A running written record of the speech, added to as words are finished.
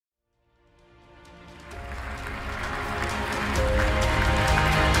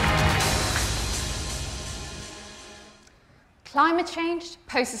Climate change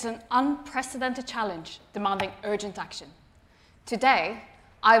poses an unprecedented challenge demanding urgent action. Today,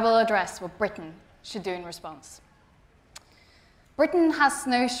 I will address what Britain should do in response. Britain has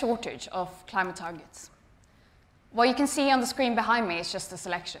no shortage of climate targets. What you can see on the screen behind me is just a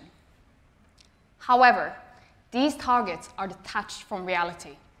selection. However, these targets are detached from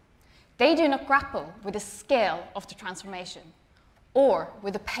reality. They do not grapple with the scale of the transformation or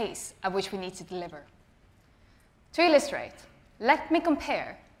with the pace at which we need to deliver. To illustrate, let me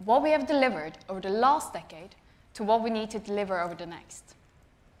compare what we have delivered over the last decade to what we need to deliver over the next.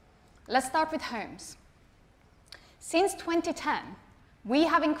 Let's start with homes. Since 2010, we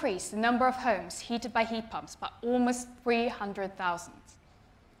have increased the number of homes heated by heat pumps by almost 300,000.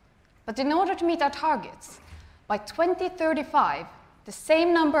 But in order to meet our targets, by 2035, the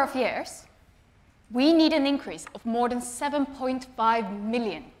same number of years, we need an increase of more than 7.5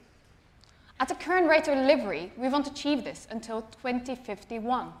 million. At the current rate of delivery, we won't achieve this until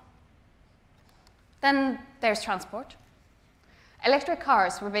 2051. Then there's transport. Electric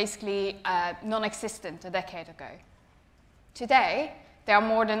cars were basically non-existent a decade ago. Today, there are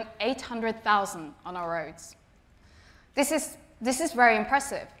more than 800,000 on our roads. This is very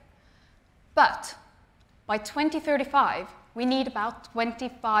impressive. But by 2035, we need about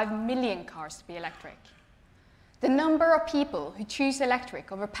 25 million cars to be electric. The number of people who choose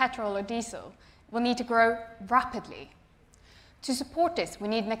electric over petrol or diesel will need to grow rapidly. To support this, we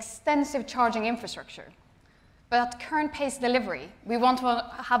need an extensive charging infrastructure. But at the current pace of delivery, we want to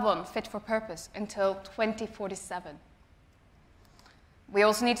have one fit for purpose until 2047. We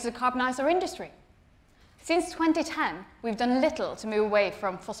also need to decarbonize our industry. Since 2010, we've done little to move away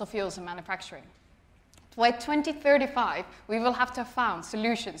from fossil fuels in manufacturing. By 2035, we will have to have found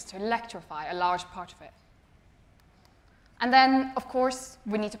solutions to electrify a large part of it. And then, of course,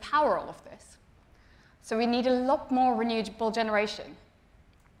 we need to power all of this. So we need a lot more renewable generation.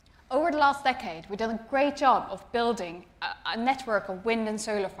 Over the last decade, we've done a great job of building a network of wind and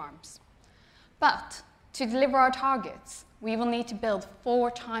solar farms. But to deliver our targets, we will need to build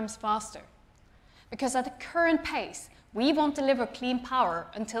 4 times faster. Because at the current pace, we won't deliver clean power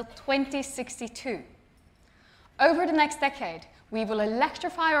until 2062. Over the next decade, we will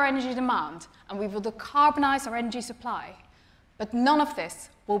electrify our energy demand and we will decarbonize our energy supply. But none of this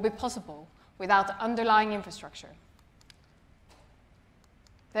will be possible without the underlying infrastructure,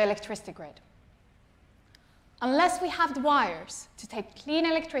 the electricity grid. Unless we have the wires to take clean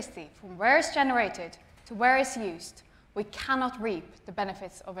electricity from where it's generated to where it's used, we cannot reap the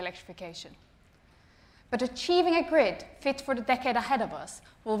benefits of electrification. But achieving a grid fit for the decade ahead of us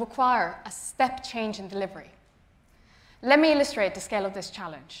will require a step change in delivery. Let me illustrate the scale of this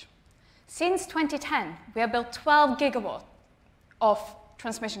challenge. Since 2010, we have built 12 gigawatts of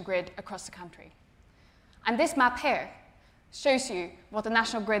transmission grid across the country. And this map here shows you what the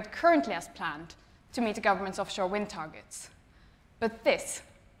national grid currently has planned to meet the government's offshore wind targets. But this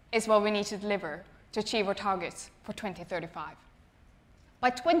is what we need to deliver to achieve our targets for 2035. By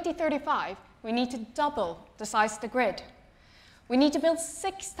 2035, we need to double the size of the grid. We need to build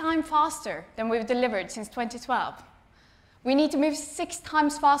 6 times faster than we've delivered since 2012. We need to move 6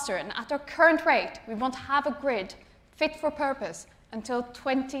 times faster, and at our current rate, we won't have a grid fit for purpose until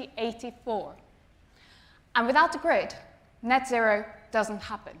 2084. And without the grid, net zero doesn't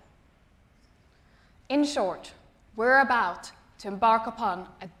happen. In short, we're about to embark upon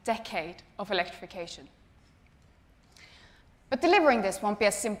a decade of electrification. But delivering this won't be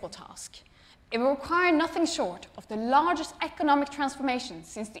a simple task. It will require nothing short of the largest economic transformation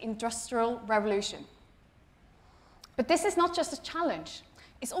since the Industrial Revolution. But this is not just a challenge,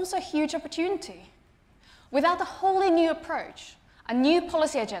 it's also a huge opportunity. Without a wholly new approach, a new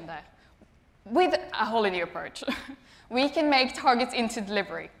policy agenda, with a wholly new approach, we can make targets into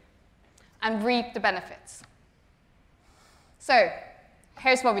delivery and reap the benefits. So,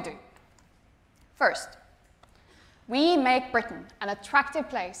 here's what we do. First, we make Britain an attractive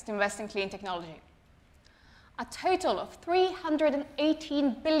place to invest in clean technology. A total of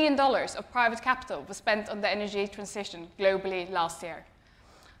 $318 billion of private capital was spent on the energy transition globally last year,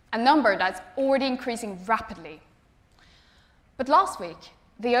 a number that's already increasing rapidly. But last week,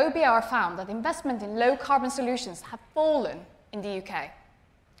 the OBR found that investment in low-carbon solutions have fallen in the UK.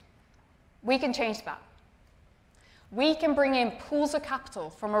 We can change that. We can bring in pools of capital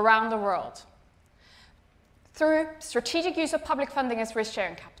from around the world through strategic use of public funding as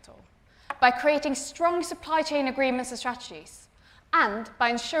risk-sharing capital, by creating strong supply chain agreements and strategies, and by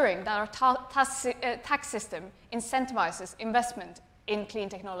ensuring that our tax system incentivizes investment in clean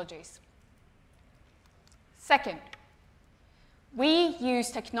technologies. Second, we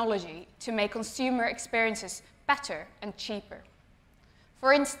use technology to make consumer experiences better and cheaper.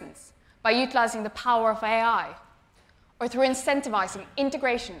 For instance, by utilizing the power of AI, or through incentivizing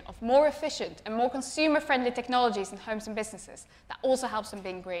integration of more efficient and more consumer-friendly technologies in homes and businesses that also helps them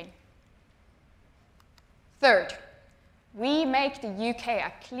being green. Third, we make the UK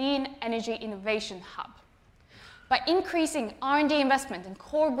a clean energy innovation hub. By increasing R&D investment in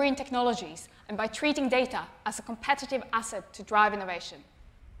core green technologies and by treating data as a competitive asset to drive innovation.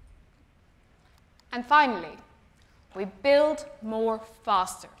 And finally, we build more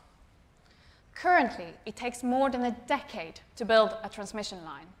faster. Currently, it takes more than a decade to build a transmission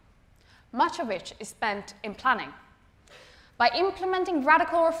line, much of which is spent in planning. By implementing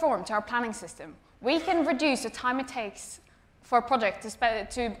radical reform to our planning system, we can reduce the time it takes for a project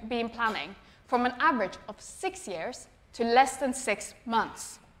to be in planning from an average of 6 years to less than 6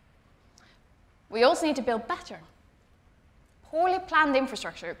 months. We also need to build better. Poorly planned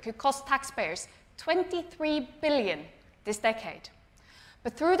infrastructure could cost taxpayers 23 billion this decade.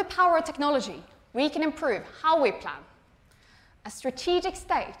 But through the power of technology, we can improve how we plan. A strategic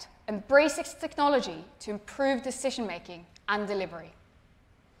state embraces technology to improve decision-making and delivery.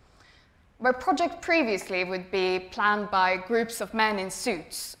 Where project previously would be planned by groups of men in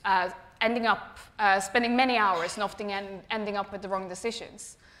suits, ending up spending many hours and often ending up with the wrong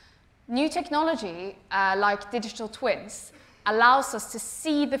decisions, new technology like digital twins allows us to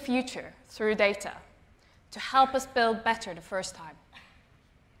see the future through data to help us build better the first time.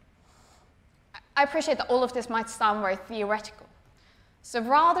 I appreciate that all of this might sound very theoretical. So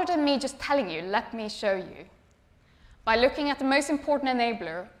rather than me just telling you, let me show you by looking at the most important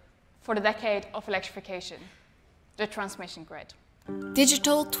enabler for the decade of electrification, the transmission grid.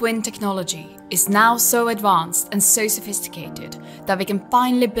 Digital twin technology is now so advanced and so sophisticated that we can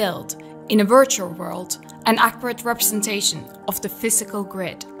finally build, in a virtual world, an accurate representation of the physical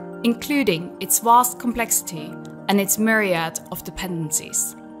grid, including its vast complexity and its myriad of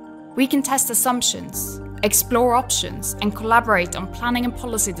dependencies. We can test assumptions, explore options, and collaborate on planning and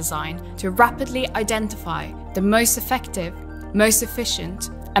policy design to rapidly identify the most effective, most efficient,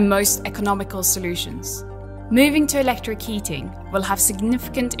 and most economical solutions. Moving to electric heating will have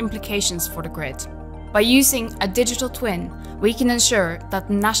significant implications for the grid. By using a digital twin, we can ensure that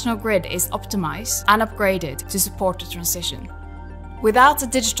the national grid is optimized and upgraded to support the transition. Without a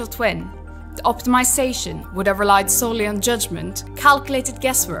digital twin, the optimization would have relied solely on judgment, calculated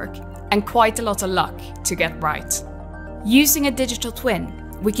guesswork, and quite a lot of luck to get right. Using a digital twin,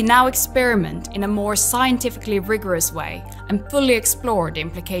 we can now experiment in a more scientifically rigorous way and fully explore the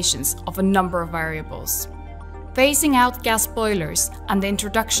implications of a number of variables. Phasing out gas boilers and the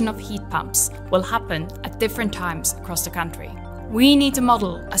introduction of heat pumps will happen at different times across the country. We need to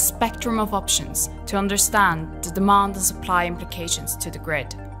model a spectrum of options to understand the demand and supply implications to the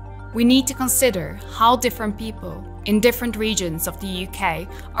grid. We need to consider how different people in different regions of the UK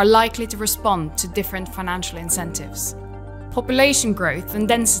are likely to respond to different financial incentives. Population growth and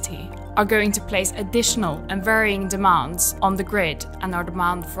density are going to place additional and varying demands on the grid and our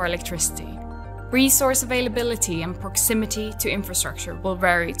demand for electricity. Resource availability and proximity to infrastructure will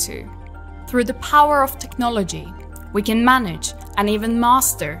vary too. Through the power of technology, we can manage and even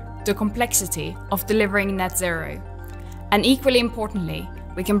master the complexity of delivering net zero. And equally importantly,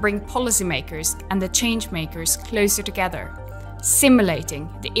 we can bring policymakers and the change makers closer together, simulating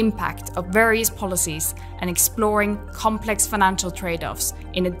the impact of various policies and exploring complex financial trade-offs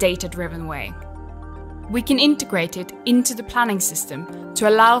in a data-driven way. We can integrate it into the planning system to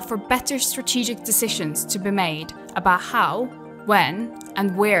allow for better strategic decisions to be made about how, when,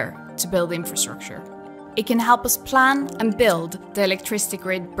 and where to build infrastructure. It can help us plan and build the electricity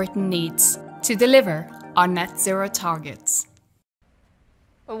grid Britain needs to deliver our net zero targets.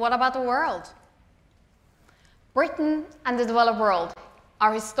 But what about the world? Britain and the developed world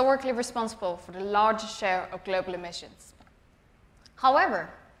are historically responsible for the largest share of global emissions. However,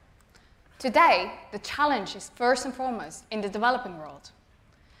 today, the challenge is first and foremost in the developing world.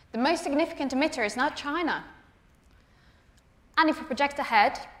 The most significant emitter is not China. And if we project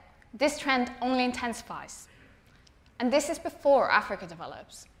ahead, this trend only intensifies. And this is before Africa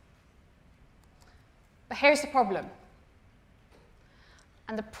develops. But here's the problem.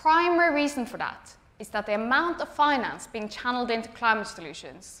 And the primary reason for that is that the amount of finance being channeled into climate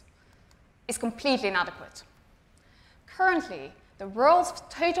solutions is completely inadequate. Currently, the world's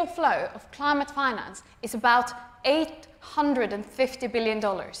total flow of climate finance is about $850 billion.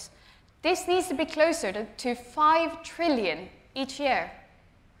 This needs to be closer to 5 trillion each year.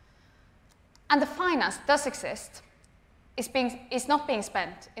 And the finance that does exist is not being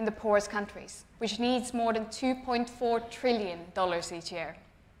spent in the poorest countries, which needs more than $2.4 trillion each year.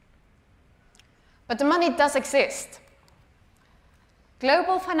 But the money does exist.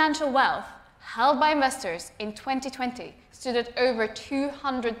 Global financial wealth held by investors in 2020 stood at over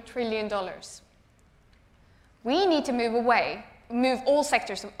 $200 trillion. We need to move all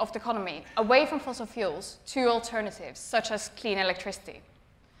sectors of the economy away from fossil fuels to alternatives, such as clean electricity.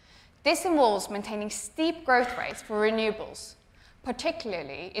 This involves maintaining steep growth rates for renewables,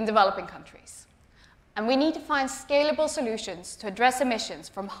 particularly in developing countries. And we need to find scalable solutions to address emissions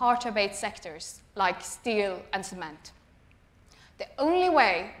from hard-to-abate sectors like steel and cement. The only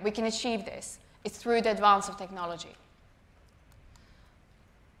way we can achieve this is through the advance of technology.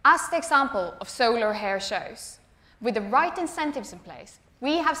 As the example of solar here shows, with the right incentives in place,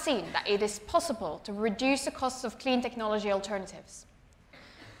 we have seen that it is possible to reduce the costs of clean technology alternatives.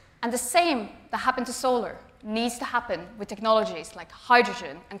 And the same that happened to solar needs to happen with technologies like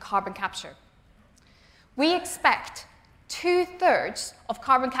hydrogen and carbon capture. We expect 2/3 of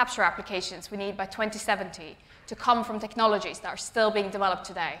carbon capture applications we need by 2070 to come from technologies that are still being developed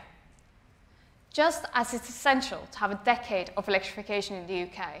today. Just as it's essential to have a decade of electrification in the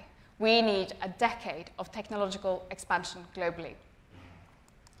UK, we need a decade of technological expansion globally.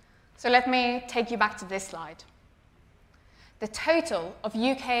 So let me take you back to this slide. The total of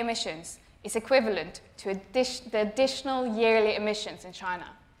UK emissions is equivalent to the additional yearly emissions in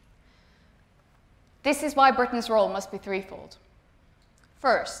China. This is why Britain's role must be threefold.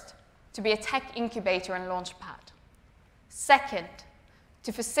 First, to be a tech incubator and launchpad. Second,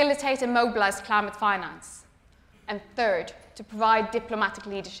 to facilitate and mobilize climate finance. And third, to provide diplomatic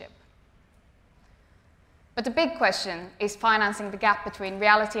leadership. But the big question is financing the gap between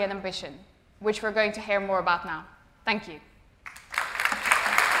reality and ambition, which we're going to hear more about now. Thank you.